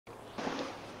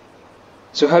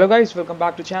So hello guys, welcome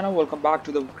back to channel, welcome back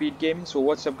to the Creed Gaming. So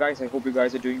what's up guys, I hope you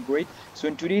guys are doing great. So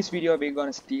in today's video we're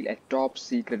gonna steal a top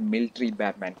secret military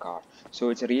Batman car. So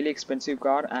it's a really expensive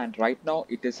car and right now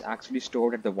it is actually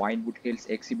stored at the Vinewood Hills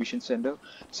Exhibition Center.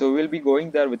 So we'll be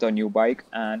going there with our new bike,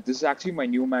 and this is actually my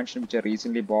new mansion which I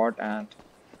recently bought, and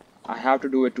I have to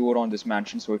do a tour on this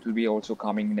mansion, so it will be also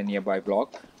coming in a nearby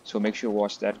vlog. So make sure to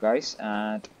watch that guys,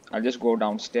 and I'll just go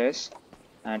downstairs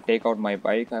and take out my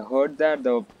bike. I heard that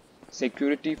the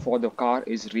security for the car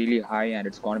is really high and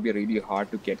it's going to be really hard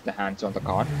to get the hands on the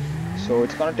car, so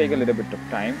it's going to take a little bit of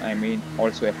time. I mean,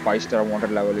 also a 5-star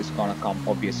wanted level is going to come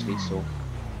obviously. So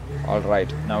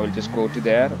alright, now we'll just go to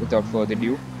there without further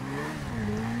ado.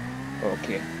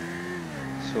 Okay,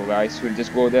 so guys, we'll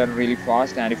just go there really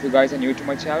fast, and if you guys are new to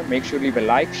my channel, make sure to leave a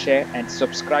like, share and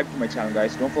subscribe to my channel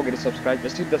guys. Don't forget to subscribe,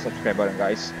 just hit the subscribe button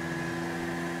guys.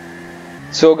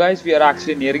 So guys, we are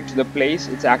actually nearing to the place.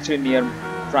 It's actually near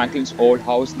Franklin's old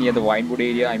house, near the Vinewood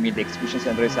area. I mean, the exhibition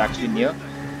center is actually near,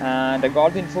 and I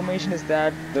got the information is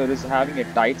that there is having a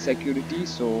tight security,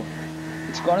 so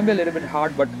it's gonna be a little bit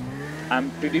hard, but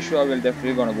I'm pretty sure we're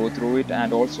definitely gonna go through it.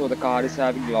 And also the car is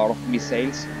having a lot of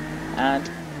missiles and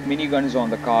miniguns on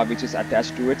the car which is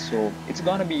attached to it, so it's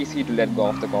gonna be easy to let go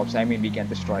of the cops. I mean, we can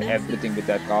destroy everything with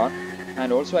that car,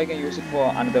 and also I can use it for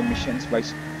another missions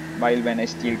while when I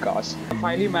steal cars. I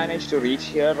finally managed to reach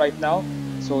here right now.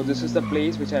 So this is the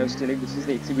place which I was telling. This is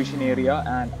the exhibition area,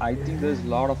 and I think there's a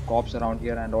lot of cops around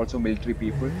here and also military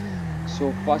people.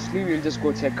 So firstly we'll just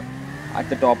go check at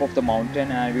the top of the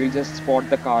mountain, and we'll just spot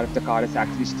the car if the car is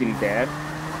actually still there,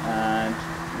 and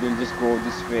we'll just go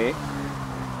this way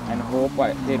and hope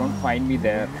they don't find me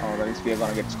there, or else we are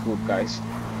gonna get screwed guys.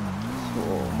 So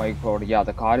oh my god, yeah,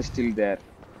 the car is still there.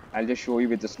 I'll just show you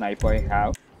with the sniper I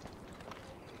have.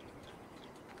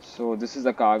 So this is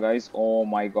the car guys. Oh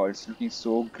my god, it's looking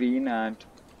so green, and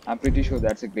I'm pretty sure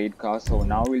that's a great car. So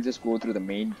now we'll just go through the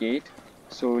main gate.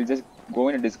 So we'll just go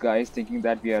in a disguise thinking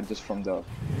that we are just a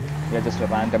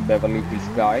random Beverly Hills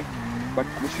guy, but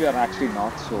which we are actually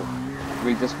not. So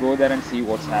we'll just go there and see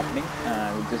what's happening,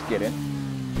 and we'll just get in.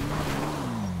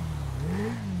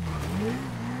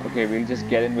 Okay, we'll just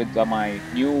get in with my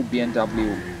new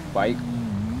BMW bike.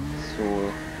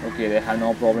 So okay, they have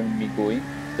no problem with me going,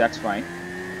 that's fine.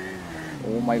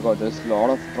 Oh my god, there's a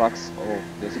lot of trucks. Oh,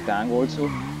 there's a tank also.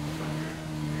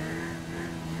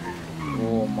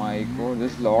 Oh my god,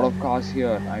 there's a lot of cars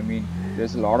here. I mean,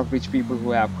 there's a lot of rich people who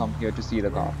have come here to see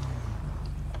the car.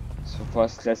 So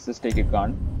first, let's just take a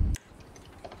gun.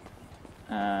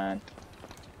 And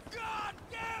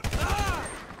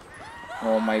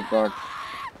oh my god.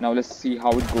 Now let's see how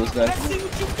it goes guys.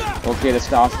 Okay, the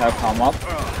stars have come up.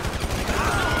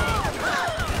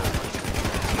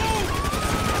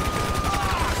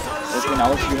 Okay,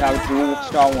 now we have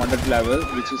 2-star wanted level,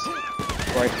 which is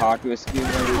quite hard to escape.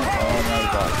 Oh my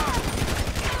god.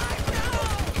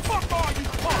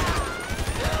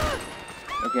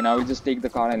 Okay, now we just take the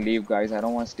car and leave guys. I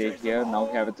don't want to stay here. Now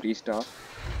we have a 3-star.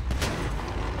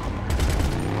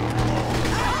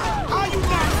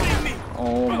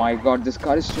 Oh my god, this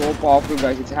car is so powerful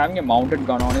guys. It's having a mounted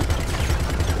gun on it.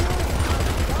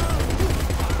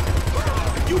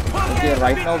 Okay,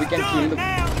 right now we can kill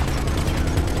the...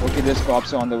 Okay, there's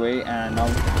cops on the way, and now...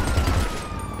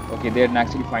 Okay, they didn't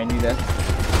actually find me there.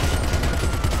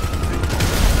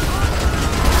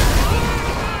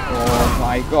 Oh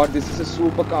my god, this is a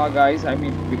supercar guys. I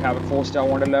mean, we have a 4-star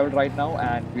wanted level right now,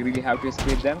 and we really have to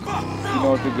escape them in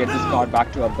order to get this car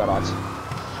back to our garage.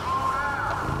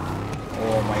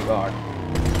 Oh my god.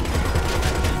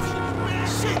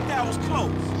 Shit, that was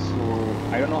close. So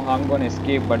I don't know how I'm gonna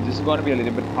escape, but this is gonna be a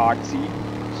little bit hard scene.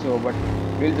 So but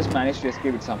we'll just manage to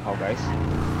escape it somehow guys.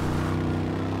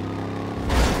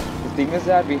 The thing is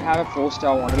that we have a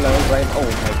 4-star wanted level right. Oh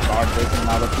my god, there's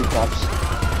another 2 cops.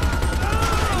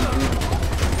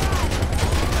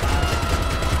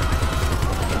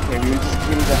 Okay, we'll just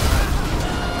kill them.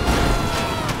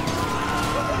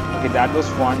 Okay, that was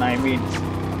fun. I mean,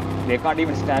 they can't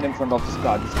even stand in front of this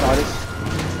car. This car is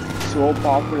so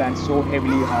powerful and so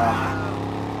heavily armed.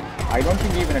 I don't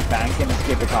think even a tank can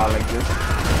escape a car like this.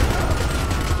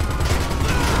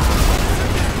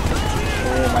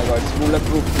 Oh my god, it's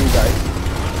bulletproof too guys.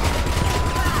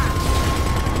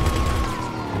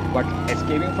 But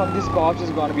escaping from this cops is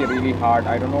gonna be really hard.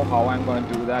 I don't know how I'm gonna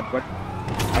do that, but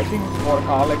I think for a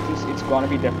car like this it's gonna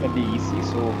be definitely easy.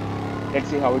 So let's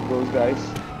see how it goes guys.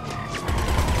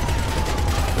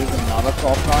 There's another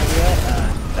cop car here,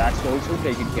 and that's also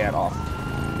taken care of.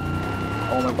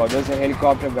 Oh my god, there's a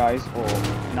helicopter guys.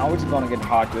 Oh, now it's gonna get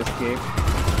hard to escape.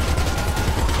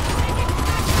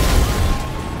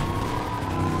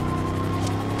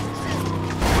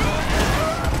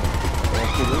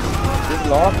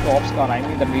 lot of cops car. I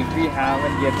mean, the military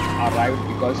haven't yet arrived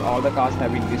because all the cars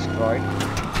have been destroyed.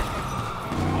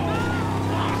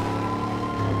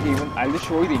 Okay, even I'll just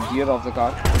show you the interior of the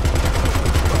car.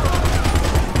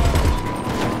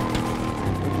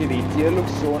 Okay, the interior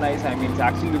looks so nice. I mean, it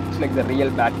actually looks like the real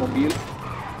Batmobile.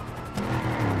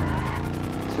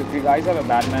 So if you guys are a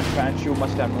Batman fan, you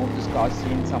must have known this car,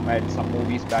 seen some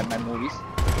movies, Batman movies.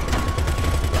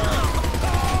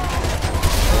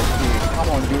 Okay, come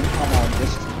on dude, come on,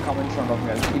 just come in front of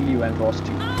me, I'll kill you and roast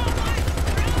you.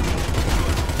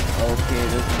 Okay,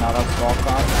 this is another stock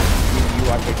car and you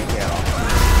are taken care of.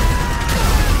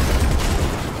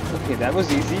 Okay, that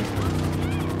was easy.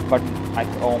 But,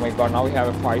 oh my god, now we have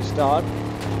a 5-star.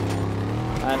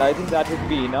 And I think that would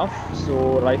be enough.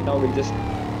 So right now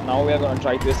now we are going to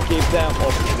try to escape them.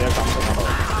 Okay, there comes another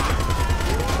one.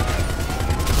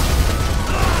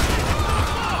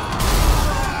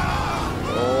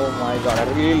 Oh my god, I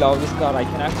really love this car. I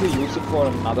can actually use it for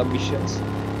another missions. So,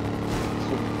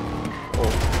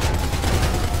 oh.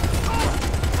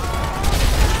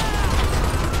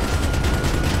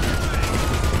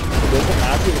 So there's a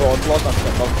massive roadblock on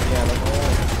front of me. I don't know.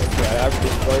 Okay, I have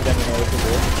destroyed them in order to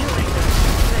go.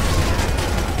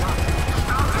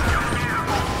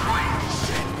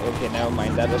 Okay, never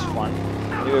mind, that was fun.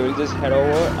 Anyway, we'll just head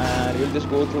over and we'll just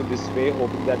go through this way,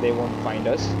 hoping that they won't find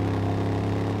us.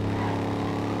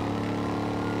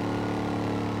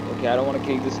 Okay, I don't want to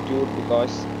kill this dude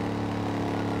because...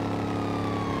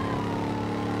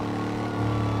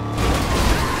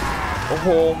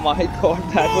 Oh my god,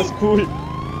 that was cool!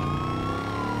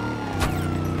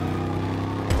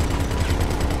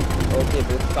 Okay,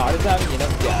 this car is having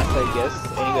enough gas, I guess.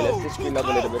 Anyway, let's just fill up a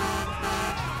little bit.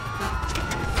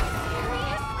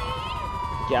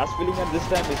 Gas filling at this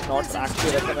time is not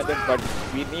actually recommended, but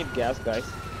we need gas, guys.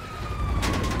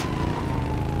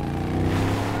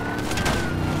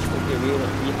 Okay,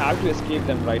 we have to escape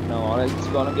them right now, or else it's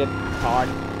gonna get hard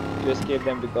to escape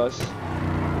them because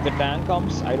if the tank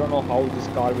comes, I don't know how this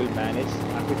car will manage.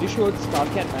 I'm pretty sure this car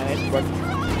can manage, but...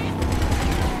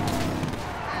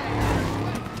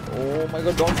 Oh my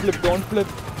god, don't flip, don't flip.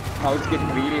 Now it's getting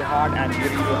really hard and we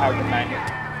really have to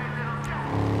manage.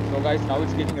 So guys, now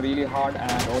it's getting really hard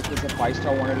and also it's a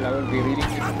 5-star wanted level. We really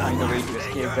need to find a way to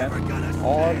escape them.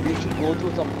 Or we should go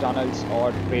through some tunnels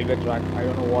or railway track. I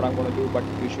don't know what I'm gonna do, but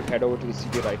we should head over to the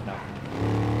city right now.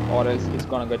 Or else it's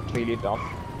gonna get really tough.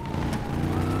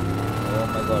 Oh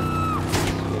my god.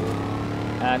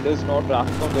 And there's no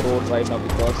traffic on the road right now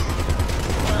because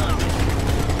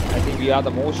I think we are the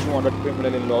most wanted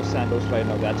criminal in Los Santos right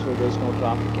now. That's why there's no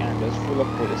traffic and there's full of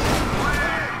police.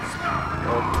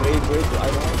 Oh, great, great.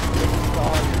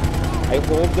 I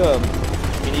hope the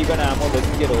minigun ammo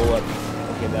doesn't get over.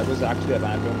 Okay, that was actually a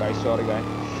random guy. Sorry, guy.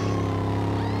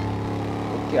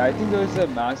 Okay, I think there is a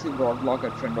massive roadblock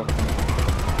at front of me.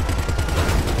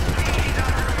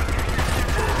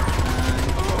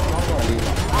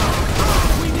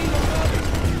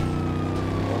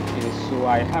 Okay, so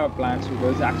I have a plan. So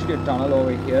there's actually a tunnel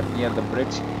over here near the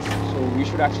bridge. So we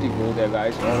should actually go there,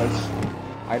 guys, or else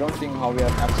I don't think how we are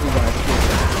actually gonna escape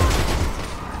them.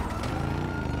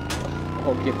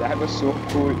 Okay, that was so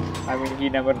cool. I mean, he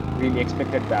never really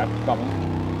expected that coming.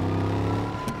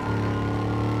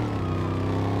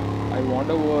 I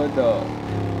wonder where the...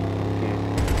 Okay.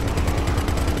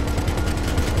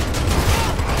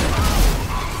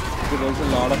 So there's a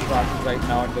lot of traffic right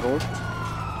now on the road.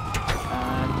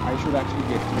 And I should actually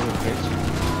get through the bridge.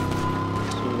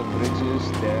 So the bridge is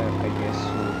there, I guess.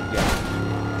 So, yeah.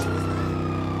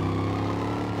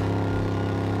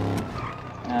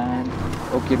 And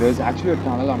okay, there's actually a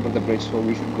tunnel under the bridge, so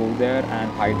we should go there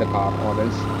and hide the car, or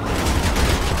else...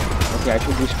 Okay, I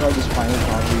should destroy this final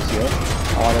tunnel here,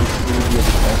 or else it will be a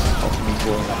business of me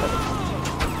going under it.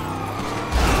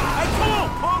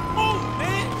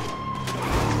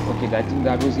 Okay, I think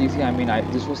that was easy. I mean,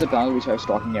 this was the tunnel which I was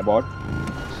talking about,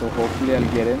 so hopefully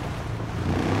I'll get in.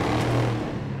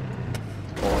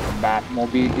 Oh, the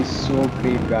Batmobile is so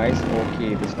great, guys.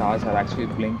 Okay, the stars are actually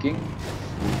blinking.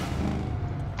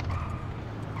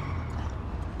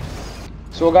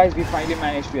 So guys, we finally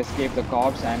managed to escape the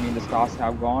cops. I mean, the stars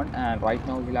have gone, and right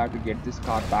now we'll have to get this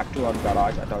car back to our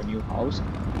garage at our new house.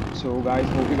 So guys,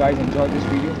 hope you guys enjoyed this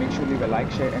video. Make sure to leave a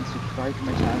like, share and subscribe to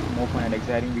my channel for more fun and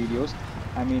exciting videos.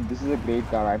 I mean, this is a great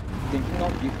car. I'm thinking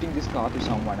of gifting this car to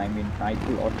someone, I mean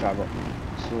Michael or Trevor.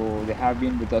 So they have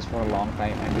been with us for a long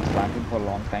time and with Franklin for a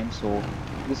long time. So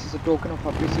this is a token of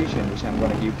appreciation which I'm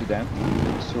going to give to them.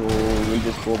 So we'll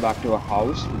just go back to our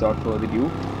house without further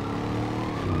ado.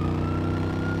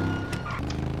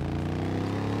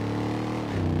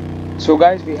 So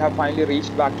guys, we have finally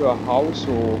reached back to our house.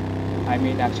 So I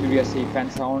mean, actually, we are safe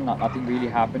and sound. Nothing really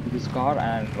happened to this car,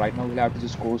 and right now we'll have to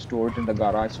just go store it in the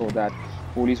garage so that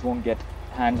police won't get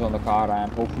hands on the car,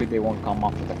 and hopefully they won't come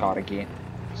after the car again.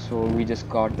 So we just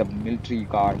got the military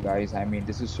car, guys. I mean,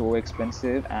 this is so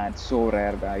expensive and so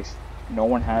rare, guys. No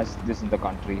one has this in the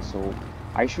country, so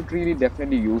I should really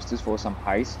definitely use this for some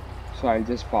heist. So I'll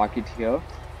just park it here.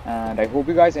 And I hope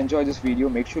you guys enjoy this video.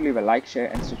 Make sure to leave a like,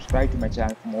 share, and subscribe to my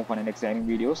channel for more fun and exciting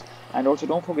videos. And also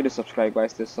don't forget to subscribe,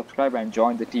 guys. Just subscribe and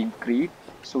join the team Creed.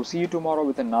 So see you tomorrow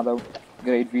with another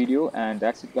great video. And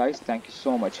that's it, guys. Thank you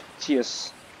so much.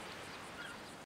 Cheers.